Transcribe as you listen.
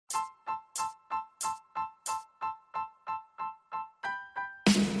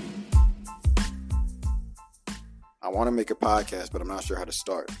want to make a podcast, but I'm not sure how to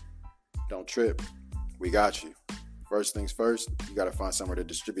start. Don't trip. We got you. First things first, you got to find somewhere to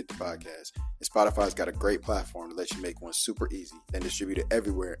distribute the podcast. And Spotify's got a great platform to let you make one super easy, then distribute it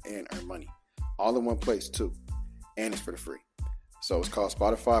everywhere and earn money. All in one place, too. And it's for the free. So it's called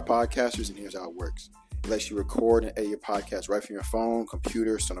Spotify Podcasters, and here's how it works. It lets you record and edit your podcast right from your phone,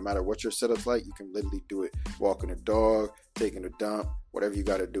 computer, so no matter what your setup's like, you can literally do it walking a dog, taking a dump, whatever you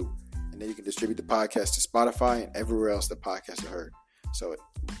got to do. And then you can distribute the podcast to Spotify and everywhere else the podcast is heard. So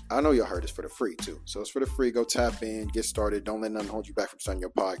I know y'all heard it's for the free, too. So it's for the free. Go tap in, get started. Don't let nothing hold you back from starting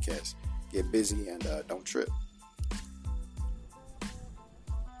your podcast. Get busy and don't trip.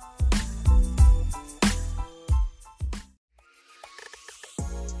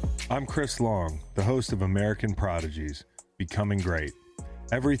 I'm Chris Long, the host of American Prodigies, Becoming Great.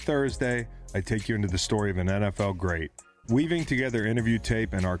 Every Thursday, I take you into the story of an NFL great. Weaving together interview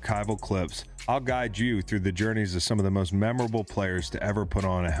tape and archival clips, I'll guide you through the journeys of some of the most memorable players to ever put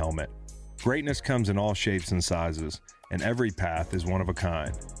on a helmet. Greatness comes in all shapes and sizes, and every path is one of a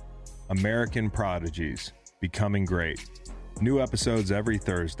kind. American Prodigies, Becoming Great. New episodes every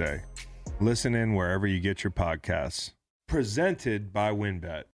Thursday. Listen in wherever you get your podcasts. Presented by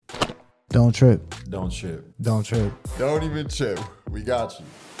WinBet. Don't trip. Don't trip. Don't trip. Don't even trip. We got you.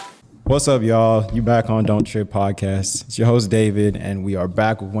 What's up, y'all? You back on Don't Trip Podcast. It's your host, David, and we are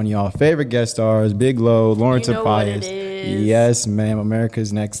back with one of y'all favorite guest stars, Big Low, Lauren Tobias. Yes, ma'am.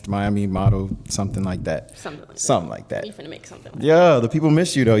 America's Next Miami model, something like that. Something like that. You finna make something. Yeah, the people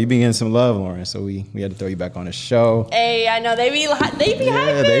miss you, though. You be getting some love, Lauren, so we had to throw you back on the show. Hey, I know. They be hyping.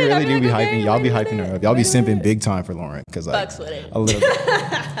 Yeah, they really do be hyping. Y'all be hyping her up. Y'all be simping big time for Lauren. Bucks with it. A little bit.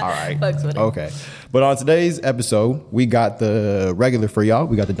 All right. Bucks with it. Okay. But on today's episode, we got the regular for y'all.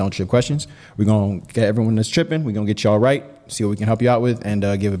 We got the Don't Trip questions. We're going to get everyone that's tripping. We're going to get y'all right, see what we can help you out with, and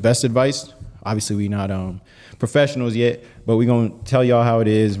give the best advice. Obviously, we're not professionals yet, but we're going to tell y'all how it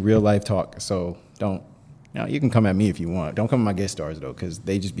is, real life talk. So you can come at me if you want. Don't come at my guest stars, though, because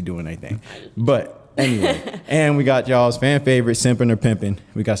they just be doing their thing. But anyway, and we got y'all's fan favorite, simping or pimping.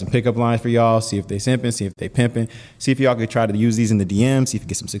 We got some pickup lines for y'all. See if they simping, see if they pimping. See if y'all could try to use these in the DM, see if you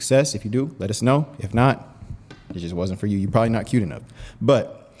get some success. If you do, let us know. If not, it just wasn't for you. You're probably not cute enough.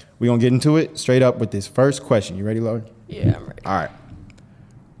 But we're going to get into it straight up with this first question. You ready, Lauren? Yeah, I'm ready. All right.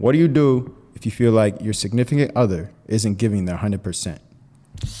 What do you do if you feel like your significant other isn't giving their 100%?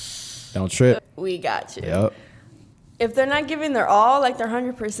 Don't trip. We got you. Yep. If they're not giving their all, like their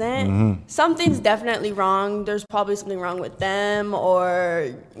 100%, something's definitely wrong. There's probably something wrong with them,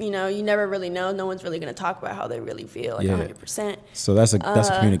 or, you never really know. No one's really going to talk about how they really feel, like 100%. So that's a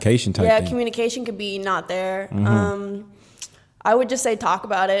communication type thing. Yeah, communication could be not there. I would just say talk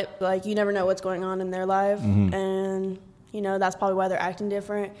about it. Like, you never know what's going on in their life, and, that's probably why they're acting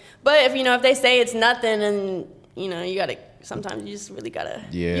different. But if they say it's nothing, and, you got to, sometimes you just really got to,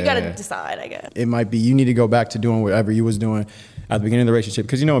 you got to decide, I guess. It might be you need to go back to doing whatever you was doing at the beginning of the relationship.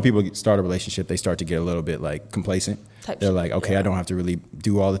 Because, when people start a relationship, they start to get a little bit, complacent. They're like, okay, I don't have to really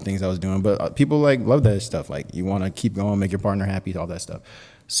do all the things I was doing. But people, love that stuff. You want to keep going, make your partner happy, all that stuff.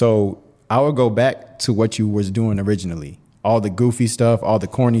 So I would go back to what you was doing originally. All the goofy stuff, all the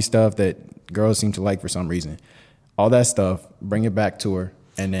corny stuff that girls seem to like for some reason. All that stuff, bring it back to her.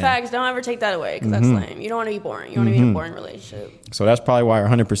 And then, facts, don't ever take that away, because that's lame. You don't want to be boring. You want to be in a boring relationship. So that's probably why her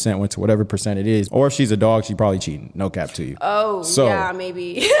 100% went to whatever percent it is. Or if she's a dog, she's probably cheating. No cap to you. Oh, so, yeah,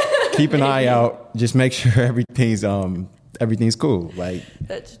 maybe. Keep an eye out. Just make sure everything's cool.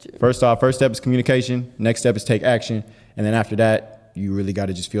 That's true. First step is communication. Next step is take action. And then after that, you really got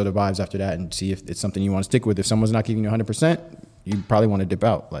to just feel the vibes after that and see if it's something you want to stick with. If someone's not giving you 100%, you probably want to dip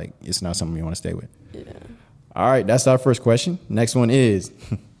out. It's not something you want to stay with. Yeah. All right, that's our first question. Next one is,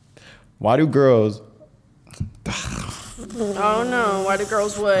 why do girls... Oh, no. Why do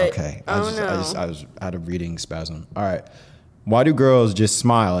girls what? Okay. I was out of reading spasm. All right. Why do girls just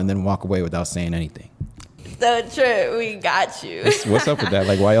smile and then walk away without saying anything? So true. We got you. What's up with that?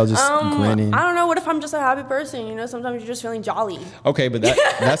 Why y'all just grinning? I don't know. What if I'm just a happy person? Sometimes you're just feeling jolly. Okay, but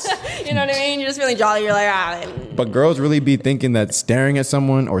that's... You know what I mean? You're just feeling jolly. You're like, But girls really be thinking that staring at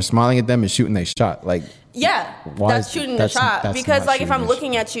someone or smiling at them is shooting their shot. Yeah, that's shooting the shot. Because, if I'm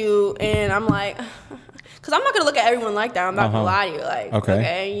looking at you and I'm like... Because I'm not going to look at everyone like that. I'm not going to lie to you.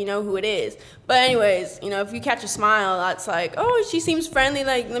 Okay, you know who it is. But anyways, if you catch a smile, that's oh, she seems friendly.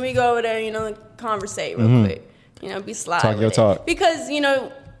 Let me go over there, conversate real quick. Be sly. Talk your talk. Because,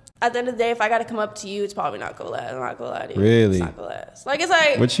 at the end of the day, if I got to come up to you, it's probably not going to last. I'm not going to lie to you. Really? It's not going to last.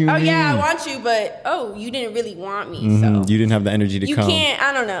 It's what you mean? Yeah, I want you, but, you didn't really want me. So you didn't have the energy to come. You can't,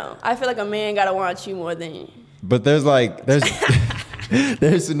 I don't know. I feel like a man got to want you more than you. But there's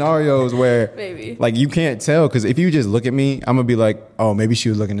there's scenarios where maybe like you can't tell, because if you just look at me, I'm gonna be like, oh, maybe she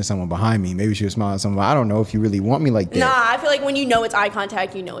was looking at someone behind me, maybe she was smiling at someone. I don't know if you really want me like that. Nah, I feel like when you know it's eye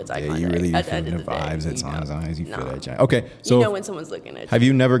contact, you know it's eye contact. You really at feel the vibes at times. You feel that. Okay, so you know when someone's looking at you. Have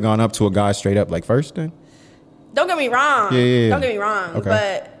you never gone up to a guy straight up like first then? Don't get me wrong. Yeah. Don't get me wrong. Okay.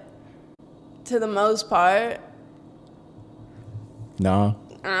 But to the most part, no.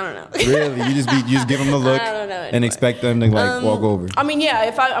 I don't know. Really? You just give them the look and expect them to like walk over. I mean, yeah,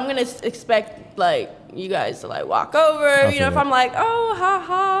 if I'm gonna expect like you guys to like walk over, if I'm like, oh,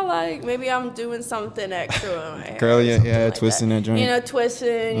 ha, like maybe I'm doing something extra with my hair. Girl, like twisting that joint.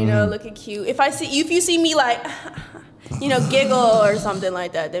 Twisting, looking cute. If you see me like giggle or something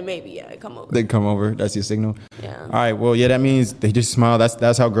like that, then maybe come over. They come over. That's your signal. Yeah. All right. Well, that means they just smile.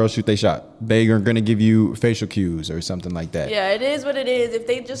 That's how girls shoot their shot. They are gonna give you facial cues or something like that. Yeah, it is what it is. If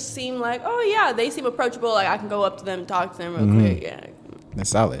they just seem like, oh yeah, they seem approachable, like I can go up to them and talk to them real quick. Yeah. That's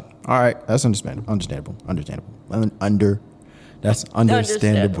solid. All right. That's understandable. That's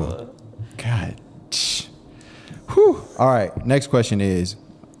understandable. God. Whew. All right. Next question is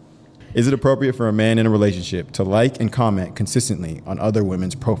it appropriate for a man in a relationship to like and comment consistently on other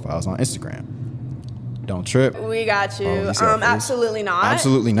women's profiles on Instagram? Don't trip. We got you. Absolutely not.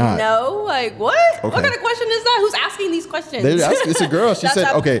 Absolutely not. No, like what? Okay. What kind of question is that? Who's asking these questions? It's a girl. She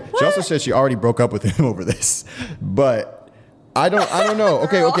said, okay. She also said she already broke up with him over this, but I don't know.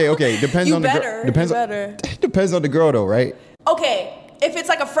 Okay. Depends on the girl. Depends on the girl though, right? Okay. If it's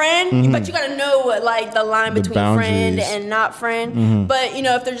like a friend, but you gotta know what like the line between friend and not friend. But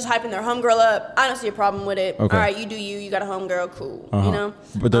if they're just hyping their homegirl up, I don't see a problem with it. Okay. All right, you do you got a homegirl, cool.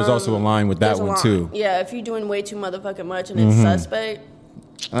 But there's also a line with that one too. Yeah, if you're doing way too motherfucking much and it's suspect.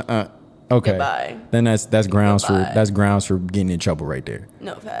 Okay. Goodbye. Then that's grounds for getting in trouble right there.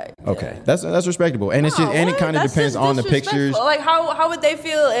 No fact. Okay. Yeah. That's respectable. And it's just it kind of depends on the pictures. Like how would they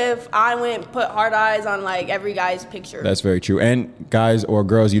feel if I went and put heart eyes on like every guy's picture? That's very true. And guys or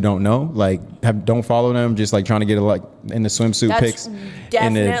girls you don't know, like don't follow them, just like trying to get like in the swimsuit pics.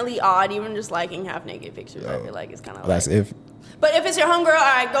 Definitely odd, even just liking half naked pictures. I feel like it's kind of that's if. But if it's your homegirl, all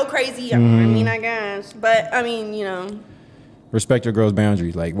right, go crazy. I mean, I guess. But I mean, respect your girl's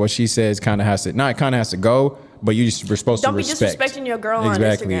boundaries. Like what she says kind of has to go, but you're supposed to respect. Don't be disrespecting your girl on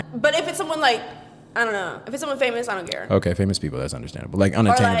Instagram. But if it's someone like, I don't know, if it's someone famous, I don't care. Okay, famous people, that's understandable. Like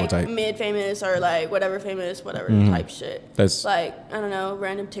unattainable type. Mid-famous or like whatever type shit. That's like, I don't know,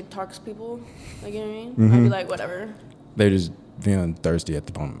 random TikToks people. Like, you know what I mean? I'd be like, whatever. They're just feeling thirsty at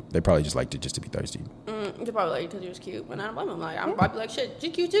the moment. They probably just liked it just to be thirsty. They probably like it because he was cute. But I don't blame them. Like, I'm probably like, shit, she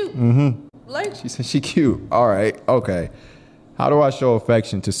cute too. Like, she said she cute. All right, okay. How do I show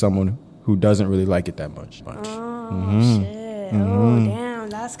affection to someone who doesn't really like it that much? Shit. Oh,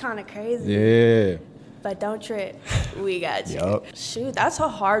 damn. That's kind of crazy. Yeah. But don't trip. We got you. Yep. Shoot, that's a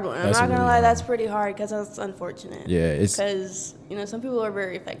hard one. I'm not going to lie. That's pretty hard because that's unfortunate. Yeah. Because, some people are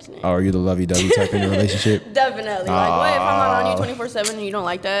very affectionate. Oh, are you the lovey-dovey type in a relationship? Definitely. Like, what if I'm not on you 24/7 and you don't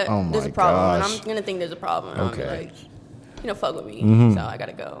like that? There's a problem. Gosh. And I'm going to think there's a problem. And Okay. I'll be like, fuck with me. So I got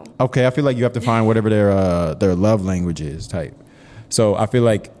to go. Okay. I feel like you have to find whatever their love language is type. So I feel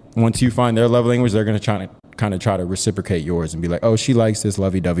like once you find their love language, they're going to try to reciprocate yours and be like, oh, she likes this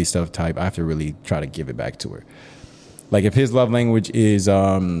lovey-dovey stuff type. I have to really try to give it back to her. Like if his love language is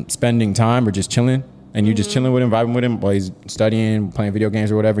spending time or just chilling, and you just chilling with him, vibing with him while he's studying, playing video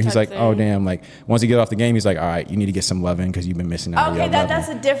games or whatever, he's like, oh, damn. Like once he gets off the game, he's like, all right, you need to get some loving because you've been missing out. Okay, that's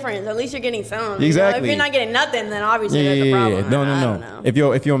a difference. At least you're getting some. Exactly. If you're not getting nothing, then obviously there's a problem. No.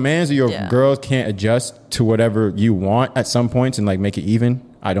 If your mans or your girls can't adjust to whatever you want at some points and like make it even,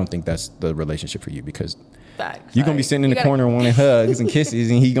 I don't think that's the relationship for you because you're going to be sitting in the corner wanting hugs and kisses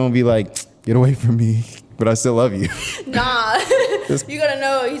and he's going to be like, get away from me. But I still love you. Nah. You gotta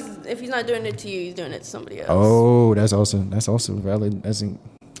know if he's not doing it to you, he's doing it to somebody else. Oh, that's also valid.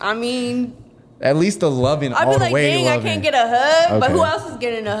 I mean, at least the loving all the way. Dang, I can't get a hug. Okay. But who else is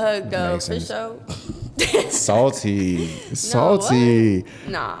getting a hug though? For sure. Salty.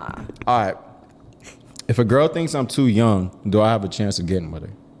 Nah. All right. If a girl thinks I'm too young, do I have a chance of getting with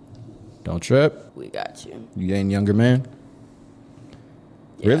her? Don't trip. We got you. You dating younger man?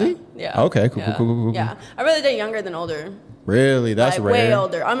 Yeah. Really? Yeah. Okay. Cool. Yeah. I rather date younger than older. Really? That's like, rare. Way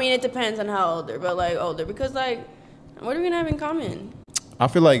older. I mean, it depends on how older, but like older because like, what are we gonna have in common? I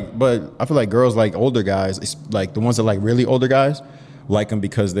feel like girls like older guys. It's like the ones that like really older guys like them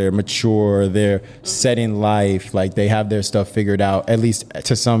because they're mature, they're set in life, like they have their stuff figured out at least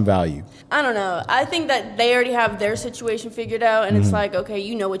to some value. I don't know. I think that they already have their situation figured out, and it's like, okay,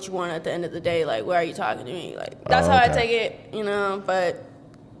 you know what you want at the end of the day. Like, why are you talking to me? Like, that's how I take it, But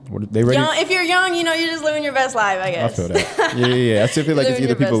What, they ready? Young, if you're young, you know, you're just living your best life, I guess. I feel that. Yeah. I still feel like it's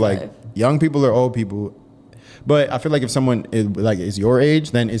either people like young people or old people. But I feel like if someone is your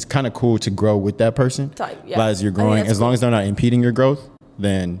age, then it's kind of cool to grow with that person. As you're growing, as long as they're not impeding your growth,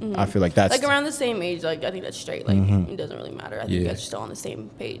 then I feel like that's like around the same age. Like I think that's straight. Like it doesn't really matter. I think you guys are still on the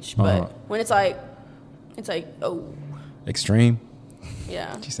same page. But when it's like extreme.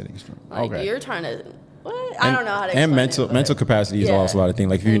 Yeah. She said extreme. Like you're trying to. What? I don't know how to. And mental capacity is also a lot of things.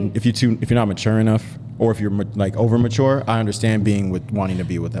 Like if you're not mature enough, or if you're like over mature, I understand wanting to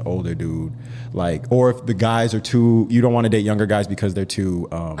be with an older dude. Like, or if the guys are too, you don't want to date younger guys because they're too.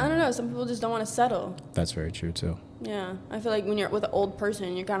 I don't know. Some people just don't want to settle. That's very true too. Yeah, I feel like when you're with an old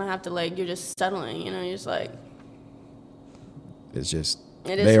person, you kind of have to you're just settling. You know, you're just like. It's just.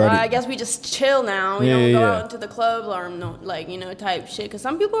 It is. I guess we just chill now. We don't go out into the club or type shit. Because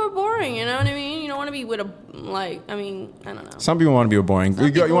some people are boring. You know what I mean? You don't want to be with I don't know. Some people want to be boring.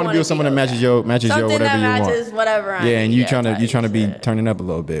 You want to be with someone that matches your whatever you want. Matches whatever. And you trying to be turning up a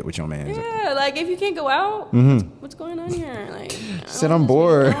little bit with your man. Yeah, like if you can't go out, what's going on here? Like, said I'm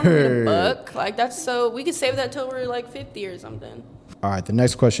bored. Like that's so. We could save that till we're like 50 or something. All right. The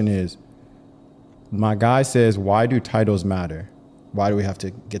next question is, my guy says, why do titles matter? Why do we have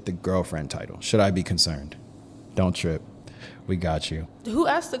to get the girlfriend title? Should I be concerned? Don't trip. We got you. Who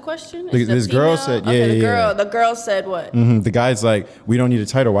asked the question? This girl said, The girl said what? The guy's like, we don't need a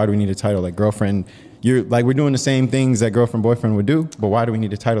title. Why do we need a title? Like girlfriend, we're doing the same things that girlfriend, boyfriend would do, but why do we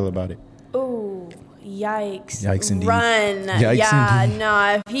need a title about it? Ooh, yikes. Yikes indeed. Run. Yikes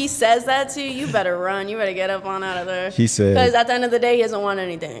indeed. If he says that to you, you better run. You better get up on out of there. He said. Because at the end of the day, he doesn't want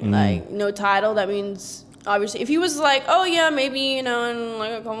anything. Like, no title, that means... Obviously, if he was like, oh yeah, maybe, in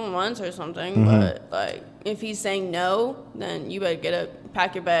like a couple months or something, but like if he's saying no, then you better get up,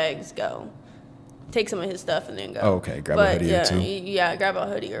 pack your bags, go. Take some of his stuff and then go. Oh, okay, grab a hoodie or two. Yeah, grab a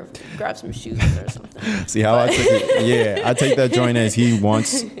hoodie or grab some shoes or something. See how I took it? Yeah, I take that joint as he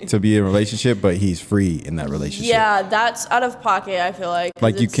wants to be in a relationship, but he's free in that relationship. Yeah, that's out of pocket, I feel like.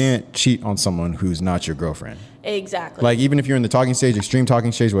 Like you can't cheat on someone who's not your girlfriend. Exactly. Like even if you're in the talking stage, extreme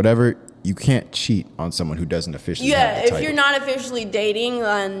talking stage, whatever, you can't cheat on someone who doesn't officially have the title. If you're not officially dating,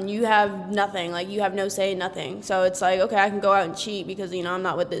 then you have nothing. Like you have no say, nothing. So it's like, okay, I can go out and cheat because I'm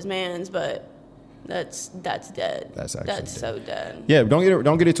not with this man's, but that's dead. That's dead. So dead. Yeah,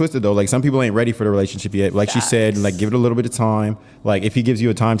 don't get it twisted though. Like some people ain't ready for the relationship yet. Like she said, like give it a little bit of time. Like if he gives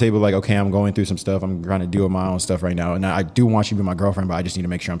you a timetable, like okay, I'm going through some stuff. I'm trying to deal with my own stuff right now, and I do want you to be my girlfriend, but I just need to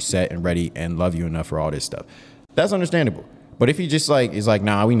make sure I'm set and ready and love you enough for all this stuff. That's understandable. But if he just is like,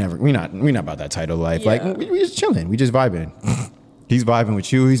 nah, we not about that title life. Yeah. Like we just chilling, we just vibing. He's vibing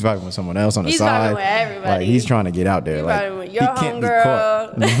with you. He's vibing with someone else on the side. He's vibing with everybody. Like he's trying to get out there. He's like vibing with your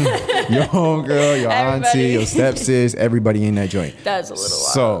homegirl, your homegirl, your auntie, your stepsis, everybody in that joint. That's a little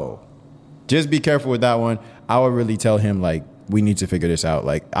wild. So just be careful with that one. I would really tell him like, we need to figure this out.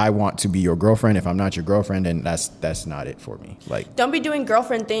 Like I want to be your girlfriend. If I'm not your girlfriend, then that's not it for me. Like don't be doing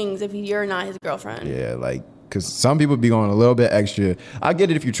girlfriend things if you're not his girlfriend. Yeah, like. Because some people be going a little bit extra. I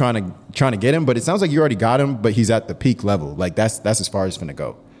get it if you're trying to get him, but it sounds like you already got him, but he's at the peak level. Like that's as far as it's finna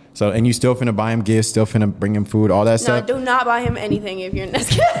go. So and you still finna buy him gifts, still finna bring him food, all that stuff. No, do not buy him anything if you're not.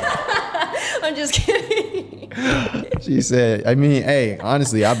 I'm just kidding. She said, I mean, hey,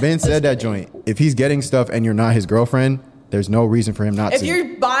 honestly, I've been said that joint. If he's getting stuff and you're not his girlfriend, there's no reason for him not to. If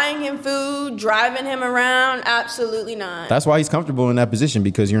you're buying him food, driving him around, absolutely not. That's why he's comfortable in that position,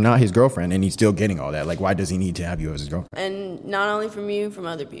 because you're not his girlfriend and he's still getting all that. Like, why does he need to have you as his girlfriend? And not only from you, from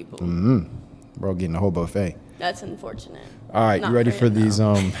other people. Bro, getting a whole buffet. That's unfortunate. All right, you ready for these?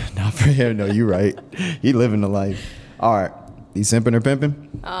 Not for him. No, you right. He living the life. All right. These simping or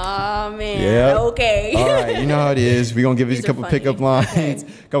pimping? Oh, man. Yeah. Okay. All right. You know how it is. We're going to give you a couple pickup lines. Okay.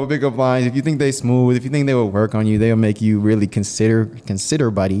 Couple pickup lines. If you think they smooth, if you think they will work on you, they'll make you really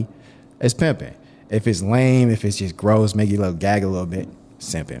consider buddy as pimping. If it's lame, if it's just gross, make you gag a little bit,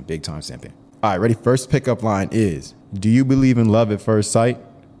 simping. Big time simping. All right. Ready? First pickup line is, do you believe in love at first sight,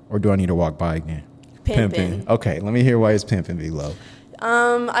 or do I need to walk by again? Pimping. Okay. Let me hear why it's pimping, Big Low.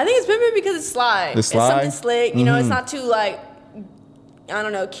 I think it's pimping because it's sly. The slide? It's something slick. You know, it's not too I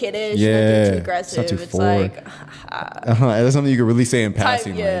don't know, kiddish, yeah, nothing too aggressive. It's like that's something you could really say in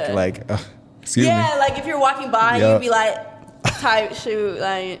passing, excuse me. Yeah, like if you're walking by, you'd be like, type shoot,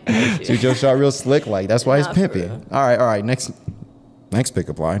 shoot your shot real slick, like that's why it's pimping. All right. Next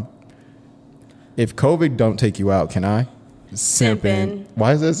pickup line. If COVID don't take you out, can I? Simping.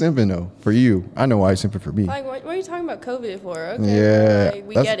 Why is that simping though? For you, I know why it's simping for me. Like, what are you talking about COVID for? Okay, yeah,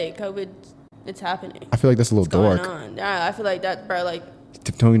 we get it. COVID, it's happening. I feel like that's a little dark. Yeah, I feel like that, bro. Like,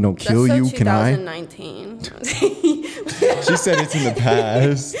 Tony don't kill you. Can I? 2019. She said it's in the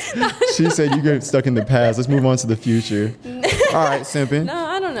past. She said you get stuck in the past. Let's move on to the future. All right, simping. No,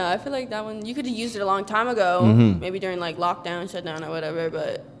 I don't know. I feel like that one, you could have used it a long time ago. Maybe during like lockdown, shutdown, or whatever,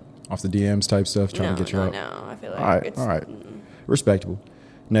 but. Off the DMs type stuff, trying to get you out. No, I feel like all right. Respectable.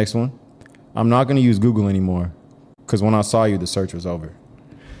 Next one. I'm not going to use Google anymore because when I saw you, the search was over.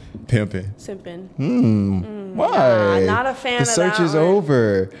 Pimping. Simping. Why? Nah, not a fan of that. The search is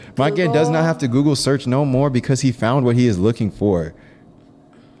over. My kid does not have to Google search no more because he found what he is looking for.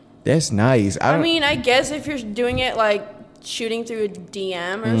 That's nice. I mean, I guess if you're doing it like shooting through a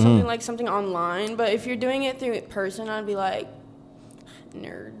DM or something like something online, but if you're doing it through person, I'd be like,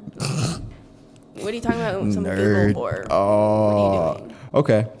 nerd. What are you talking about? Some Google for? Oh, what are you doing?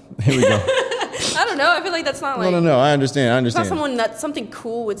 Okay. Here we go. I don't know. I feel like that's not like. No. I understand. It's not someone that something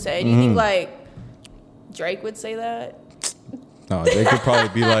cool would say. Do you think like Drake would say that? No, Drake could probably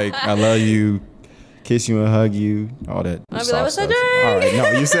be like, "I love you, kiss you and hug you," all that. I'd be like, "What's up, Drake?" All right.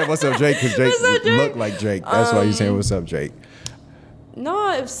 No, you said "What's up, Drake" because Drake looked like Drake. That's why you saying "What's up, Drake."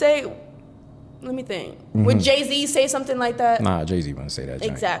 No, if say. Let me think. Would Jay-Z say something like that? Nah, Jay-Z wouldn't say that.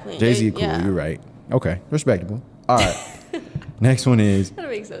 Exactly. Jay-Z cool. Yeah. You're right. Okay, respectable. All right. Next one is. That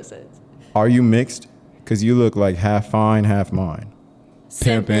makes no sense. Are you mixed? Because you look like half fine, half mine.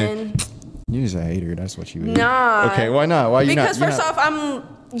 Pimping. You're just a hater. That's what you is. Nah. Okay, why not? Why you not? Because first off, I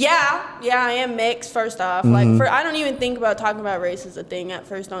am mixed. First off, I don't even think about talking about race as a thing. At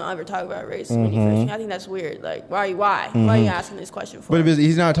first, don't ever talk about race when you first. I think that's weird. Like, why are you asking this question for? But if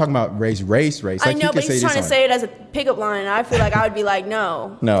he's not talking about race. Like, I know, but he's trying to say it as a pickup line, and I feel like I would be like,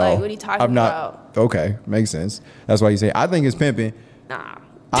 no. Like, what are you talking about? Okay, makes sense. That's why you say. I think it's pimping. Nah.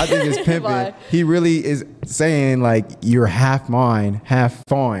 I think it's pimping. He really is saying like you're half mine, half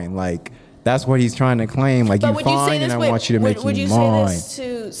fine. Like. That's what he's trying to claim. Like, you're fine, and I want you to make you mine. Would you say this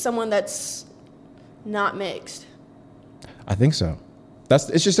to someone that's not mixed? I think so.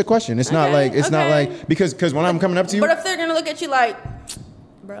 It's just a question. It's not like because when I'm coming up to you. But if they're gonna look at you like,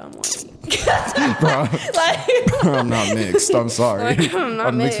 bro, I'm white. Bro, I'm not mixed. I'm sorry. Like,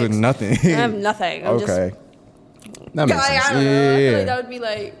 I'm mixed with nothing. I have nothing. Okay. That makes sense. I don't know. I feel like that would be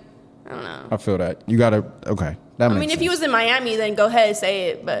like, I don't know. I feel that. You gotta. Okay. That makes sense. If he was in Miami, then go ahead and say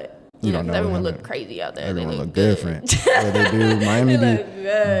it, but. You don't know. Everyone look crazy out there. Everyone look different. Yeah, they do. Miami be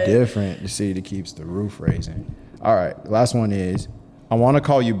different. The city that keeps the roof raising. All right. Last one is, I want to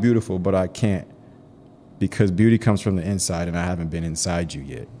call you beautiful, but I can't because beauty comes from the inside and I haven't been inside you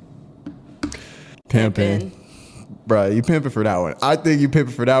yet. Pimping. Bro, you pimping for that one. I think you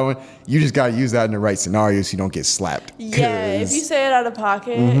pimping for that one. You just got to use that in the right scenario so you don't get slapped. Yeah, if you say it out of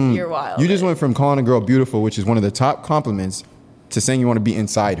pocket, you're wild. You just went from calling a girl beautiful, which is one of the top compliments, to saying you want to be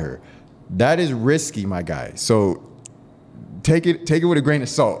inside her. That is risky, my guy. So take it with a grain of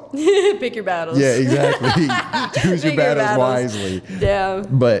salt. Pick your battles. Yeah, exactly. Choose your battles wisely. Yeah.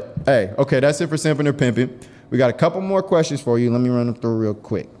 But hey, okay, that's it for simping or pimping. We got a couple more questions for you. Let me run them through real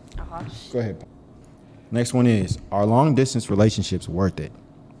quick. Go ahead. Next one is, are long distance relationships worth it?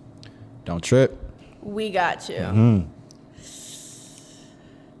 Don't trip. We got you.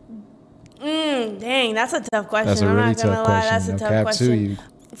 Dang, that's a tough question. That's a really tough question. That's a tough question.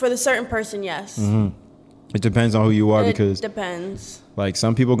 For the certain person, yes. It depends on who you are because it depends. Like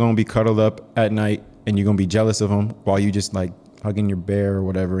some people gonna be cuddled up at night and you're gonna be jealous of them while you just like hugging your bear or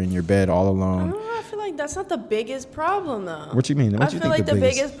whatever in your bed all alone. I feel like that's not the biggest problem though. What you mean? I feel like the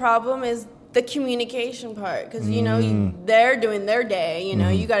biggest problem is the communication part because they're doing their day.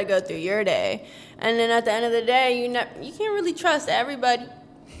 You got to go through your day, and then at the end of the day, you can't really trust everybody.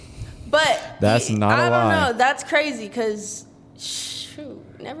 But that's not a lie. I don't know. That's crazy because, shoot,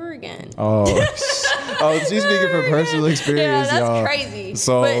 never again. Oh, she's speaking from personal experience. Yeah, that's y'all. crazy.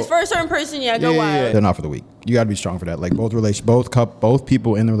 So, but for a certain person, go wild. Yeah. They're not for the weak. You got to be strong for that. Like both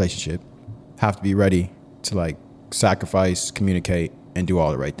people in the relationship have to be ready to like sacrifice, communicate, and do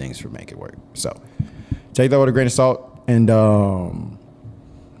all the right things to make it work. So take that with a grain of salt, and don't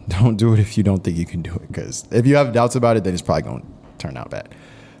do it if you don't think you can do it. Because if you have doubts about it, then it's probably going to turn out bad.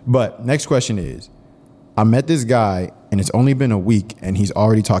 But next question is, I met this guy and it's only been a week and he's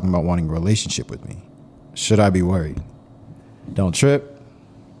already talking about wanting a relationship with me. Should I be worried? Don't trip.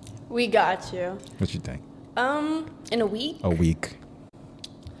 We got you. What you think? In a week? A week.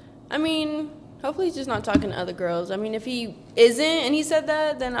 I mean, hopefully he's just not talking to other girls. I mean, if he isn't and he said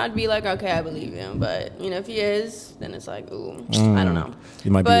that, then I'd be like, okay, I believe him. But, if he is, then it's like, ooh, I don't know.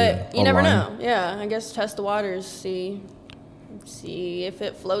 You might but you never know. Yeah, I guess test the waters, see if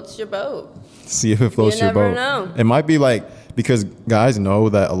it floats your boat. See if it floats your boat. You never know. It might be like, because guys know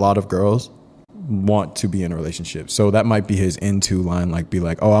that a lot of girls want to be in a relationship. So that might be his into line, like be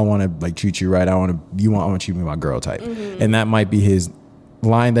like, oh, I want to like treat you right. I want you to be my girl type. And that might be his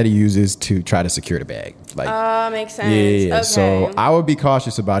line that he uses to try to secure the bag. Like, makes sense. Yeah. Okay. So I would be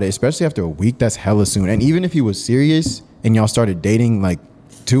cautious about it, especially after a week. That's hella soon. And even if he was serious and y'all started dating like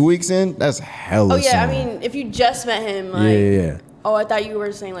 2 weeks in, that's hella soon. I mean, if you just met him, like, yeah. Oh, I thought you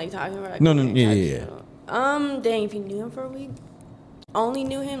were saying like talking about. Like, no, yeah. Dang, if you knew him for a week, only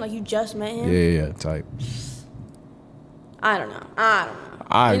knew him, like you just met him. Yeah, type. I don't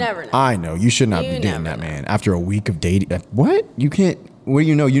know. You never know. I know. You should not be dating that man after a week of dating. What? You can't. What do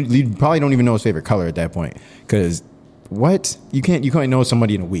you know? You probably don't even know his favorite color at that point. Because what? You can't know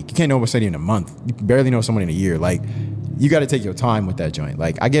somebody in a week. You can't know somebody in a month. You barely know someone in a year. Like, you got to take your time with that joint.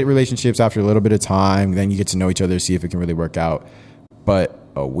 Like, I get relationships after a little bit of time. Then you get to know each other, see if it can really work out. But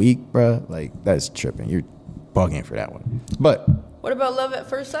a week, bruh, like, that's tripping. You're bugging for that one. But what about love at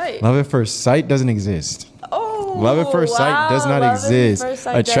first sight? Love at first sight doesn't exist. Oh, love at first sight does not exist.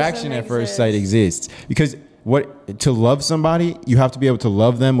 Attraction at first sight exists. Because to love somebody, you have to be able to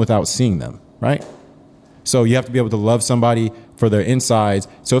love them without seeing them, right? So you have to be able to love somebody for their insides.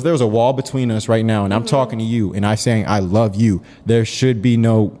 So if there was a wall between us right now and I'm talking to you and I'm saying I love you, there should be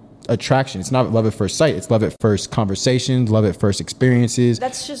no attraction. It's not love at first sight. It's love at first conversations, love at first experiences.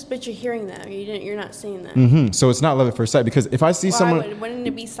 That's just, but you're hearing that. You're not seeing that. So it's not love at first sight, because if I see someone, wouldn't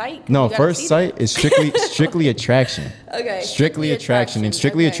it be sight? No, first sight is strictly attraction. Okay. Strictly attraction, and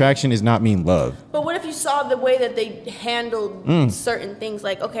strictly attraction does not mean love. But what if you saw the way that they handled certain things?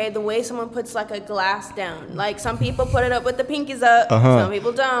 Like, okay, the way someone puts like a glass down. Like, some people put it up with the pinkies up. Some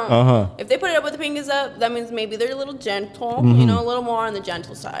people don't. If they put it up with the pinkies up, that means maybe they're a little gentle. A little more on the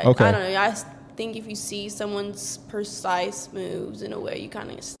gentle side. Okay. I don't know. I think if you see someone's precise moves in a way, you kind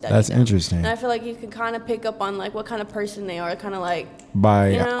of study That's them. interesting. And I feel like you can kind of pick up on like what kind of person they are, kind of like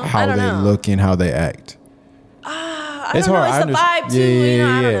by how they look and how they act. I don't know. It's the vibe too.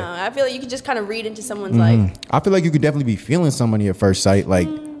 I don't know. I feel like you can just kind of read into someone's like. I feel like you could definitely be feeling somebody at first sight. Like,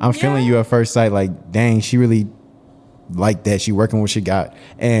 I'm feeling you at first sight. Like, dang, she really like that. She working what she got.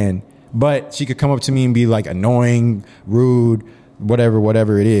 But she could come up to me and be like annoying, rude,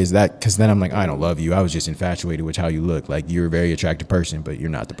 whatever it is, that, because then I'm like, I don't love you. I was just infatuated with how you look. Like, you're a very attractive person, but you're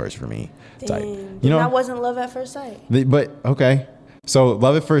not the person for me. Type. You know, that wasn't love at first sight. But okay, so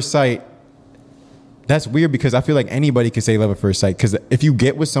love at first sight. That's weird, because I feel like anybody can say love at first sight. Because if you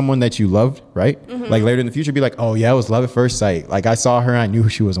get with someone that you loved, right? Like later in the future, be like, oh yeah, it was love at first sight. Like, I saw her, I knew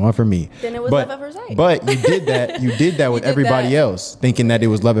she was one for me. Then it was love at first sight. But you did that. You did that with everybody else, thinking that it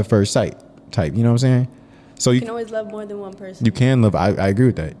was love at first sight. Type. You know what I'm saying? So you can always love more than one person. You can love. I agree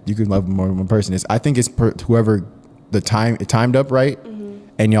with that. You can love more than one person. I think it's whoever it timed up right,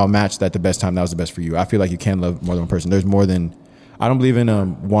 and y'all matched at the best time. That was the best for you. I feel like you can love more than one person. There's more than. I don't believe in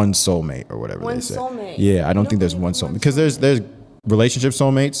one soulmate or whatever they say. One soulmate. Yeah, I don't think there's one soulmate, because there's relationship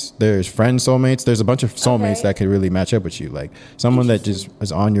soulmates, there's friend soulmates, there's a bunch of soulmates that could really match up with you. Like someone that just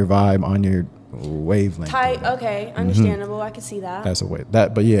is on your vibe, on your wavelength. Okay, understandable. I can see that. That's a way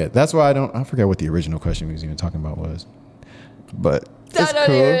but yeah, that's why I forget what the original question we was even talking about was. But it's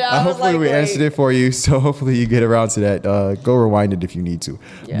cool. Hopefully we answered it for you. So hopefully you get around to that. Go rewind it if you need to.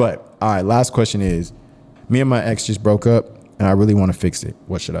 Yeah. But all right, last question is, me and my ex just broke up and I really want to fix it.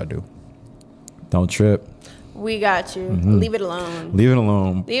 What should I do? Don't trip. We got you. Leave it alone. Leave it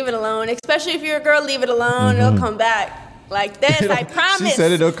alone. Leave it alone. Especially if you're a girl, leave it alone. It'll come back. Like this, I promise. She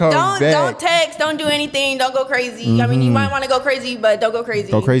said it'll come back. Don't text. Don't do anything. Don't go crazy. I mean, you might want to go crazy, but don't go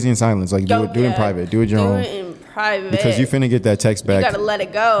crazy. Go crazy in silence. Like do it in private. Do it your own. Do it in private. Because you finna get that text back. You gotta let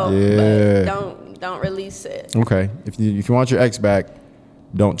it go. Yeah. But don't release it. Okay. If you want your ex back,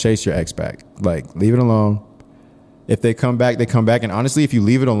 don't chase your ex back. Like, leave it alone. If they come back, they come back. And honestly, if you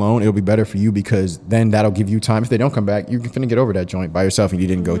leave it alone, it'll be better for you, because then that'll give you time. If they don't come back, you're finna get over that joint by yourself and you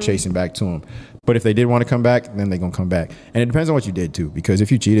didn't go chasing back to them. But if they did want to come back, then they're going to come back. And it depends on what you did too, because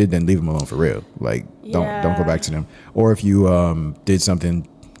if you cheated, then leave them alone for real. Like, don't go back to them. Or if you did something,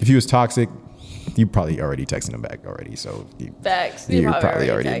 if you was toxic, you probably already texting them back already. So you're probably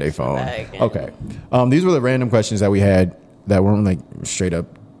already in their phone. Okay. These were the random questions that we had that weren't like straight up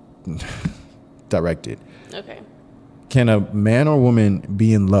directed. Okay. Can a man or woman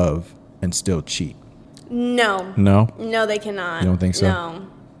be in love and still cheat? No. No? No, they cannot. You don't think so?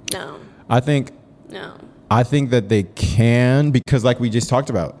 No. I think that they can, because like we just talked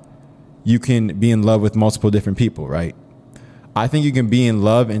about, you can be in love with multiple different people, right? I think you can be in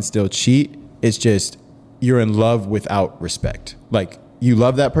love and still cheat. It's just you're in love without respect. Like, you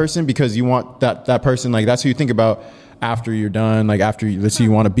love that person because you want that person, like, that's who you think about. after you're done, like after let's say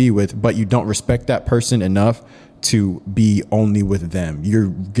you want to be with, but you don't respect that person enough to be only with them. You're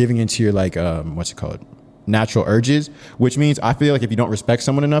giving into your like what's it called? Natural urges, which means I feel like if you don't respect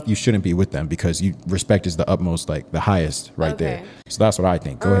someone enough, you shouldn't be with them because respect is the utmost, like the highest right there. So that's what I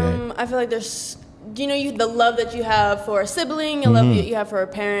think. Go ahead. I feel like there's, the love that you have for a sibling, a love that you have for a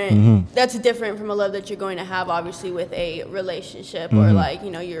parent, that's different from a love that you're going to have obviously with a relationship or like,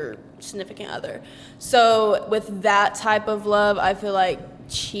 your significant other. So with that type of love, I feel like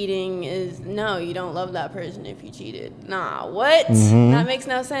cheating is, no, you don't love that person if you cheated. Nah, what? That makes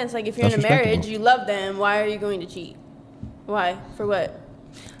no sense. Like if you're in a marriage, you love them, why are you going to cheat? Why? For what?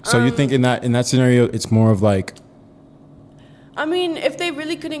 So you think in that scenario it's more of like, I mean, if they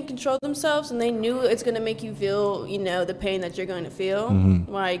really couldn't control themselves and they knew it's going to make you feel, the pain that you're going to feel,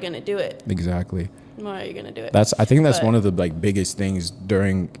 why are you going to do it? Exactly. Why are you going to do it? I think that's one of the like biggest things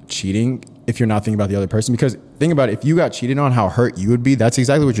during cheating, if you're not thinking about the other person. Because think about it, if you got cheated on, how hurt you would be. That's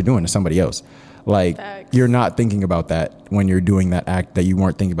exactly what you're doing to somebody else. Like, facts. You're not thinking about that when you're doing that act that you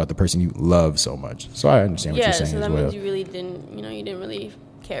weren't thinking about the person you love so much. So I understand what you're saying. Yeah, so that as well. means you really didn't, you didn't really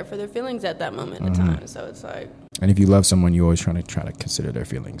care for their feelings at that moment in time. So it's like, and if you love someone, you always try to consider their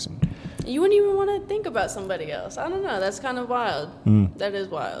feelings, and you wouldn't even want to think about somebody else. I don't know. That's kind of wild. That is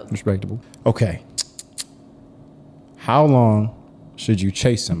wild. Respectable. Okay. How long should you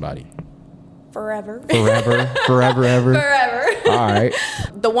chase somebody? Forever. Ever. Forever. All right.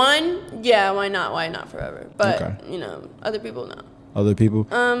 The one, yeah. Why not forever? But other people, no. Other people?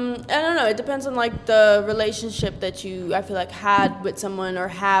 I don't know. It depends on like the relationship that I feel like had with someone or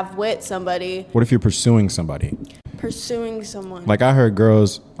have with somebody. What if you're pursuing somebody? Pursuing someone. Like I've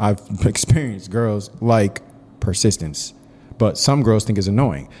experienced girls like persistence, but some girls think it's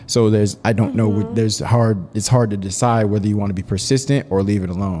annoying. So it's hard to decide whether you want to be persistent or leave it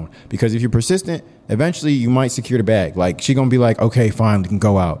alone. Because if you're persistent, eventually you might secure the bag. Like she gonna be like, okay, fine, we can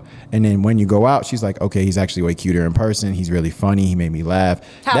go out. And then when you go out, she's like, okay, he's actually way cuter in person. He's really funny. He made me laugh.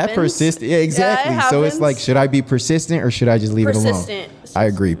 Happens. That persistent, yeah, exactly. Yeah, so it's like, should I be persistent or should I just leave it alone? I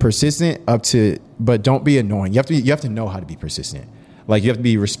agree. Persistent but don't be annoying. You have to know how to be persistent. Like you have to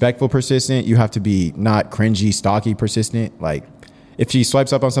be respectful persistent. You have to be not cringy, stocky persistent. Like if she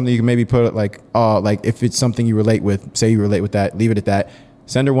swipes up on something, you can maybe put like if it's something you relate with, say you relate with that, leave it at that.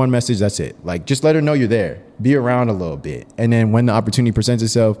 Send her one message, that's it. Like just let her know you're there. Be around a little bit. And then when the opportunity presents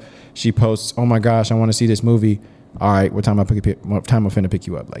itself, she posts, oh my gosh, I want to see this movie. All right, what time I'm finna pick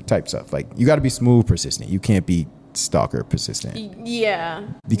you up? Like type stuff. Like you got to be smooth persistent. You can't be stalker persistent. Yeah.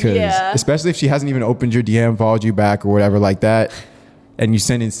 Because especially if she hasn't even opened your DM, followed you back or whatever like that, and you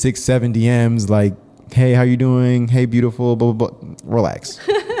send in 6-7 DMs like, hey, how you doing? Hey, beautiful, blah, blah, blah. Relax.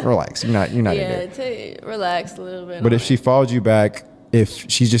 Relax. You're not in there. Relax a little bit. But if she followed you back,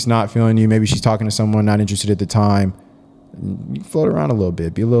 if she's just not feeling you, maybe she's talking to someone not interested at the time, you float around a little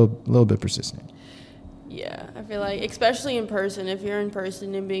bit. Be a little bit persistent. Yeah, I feel like, especially in person, if you're in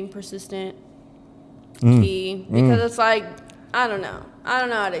person and being persistent, key. Because it's like, I don't know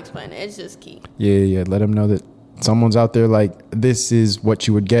how to explain it. It's just key. Yeah. Let them know that someone's out there like, this is what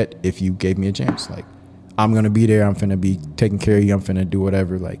you would get if you gave me a chance. Like, I'm going to be there. I'm finna be taking care of you. I'm finna do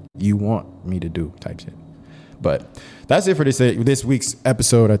whatever like you want me to do type shit. But that's it for this week's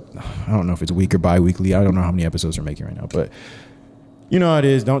episode. I don't know if it's week or bi-weekly. I don't know how many episodes we're making right now. But you know how it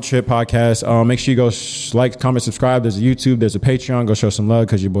is. Don't Trip Podcast. Make sure you go like, comment, subscribe. There's a YouTube. There's a Patreon. Go show some love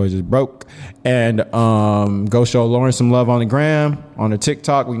because your boys is broke. And go show Lauren some love on the gram, on the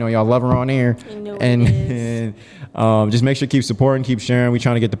TikTok. We know y'all love her on here. And just make sure keep supporting, keep sharing. We're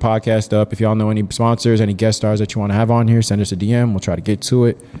trying to get the podcast up. If y'all know any sponsors, any guest stars that you want to have on here, send us a DM. We'll try to get to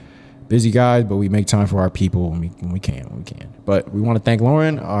it. Busy guys, but we make time for our people when we can. But we want to thank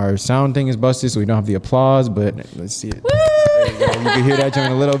Lauren. Our sound thing is busted, so we don't have the applause, but let's see it. There you go. You can hear that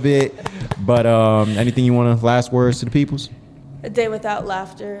during a little bit. But anything you want to, last words to the peoples? A day without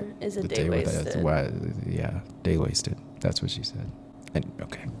laughter is a day wasted. Day wasted. That's what she said. And,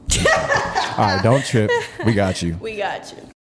 okay. All right, don't trip. We got you. We got you.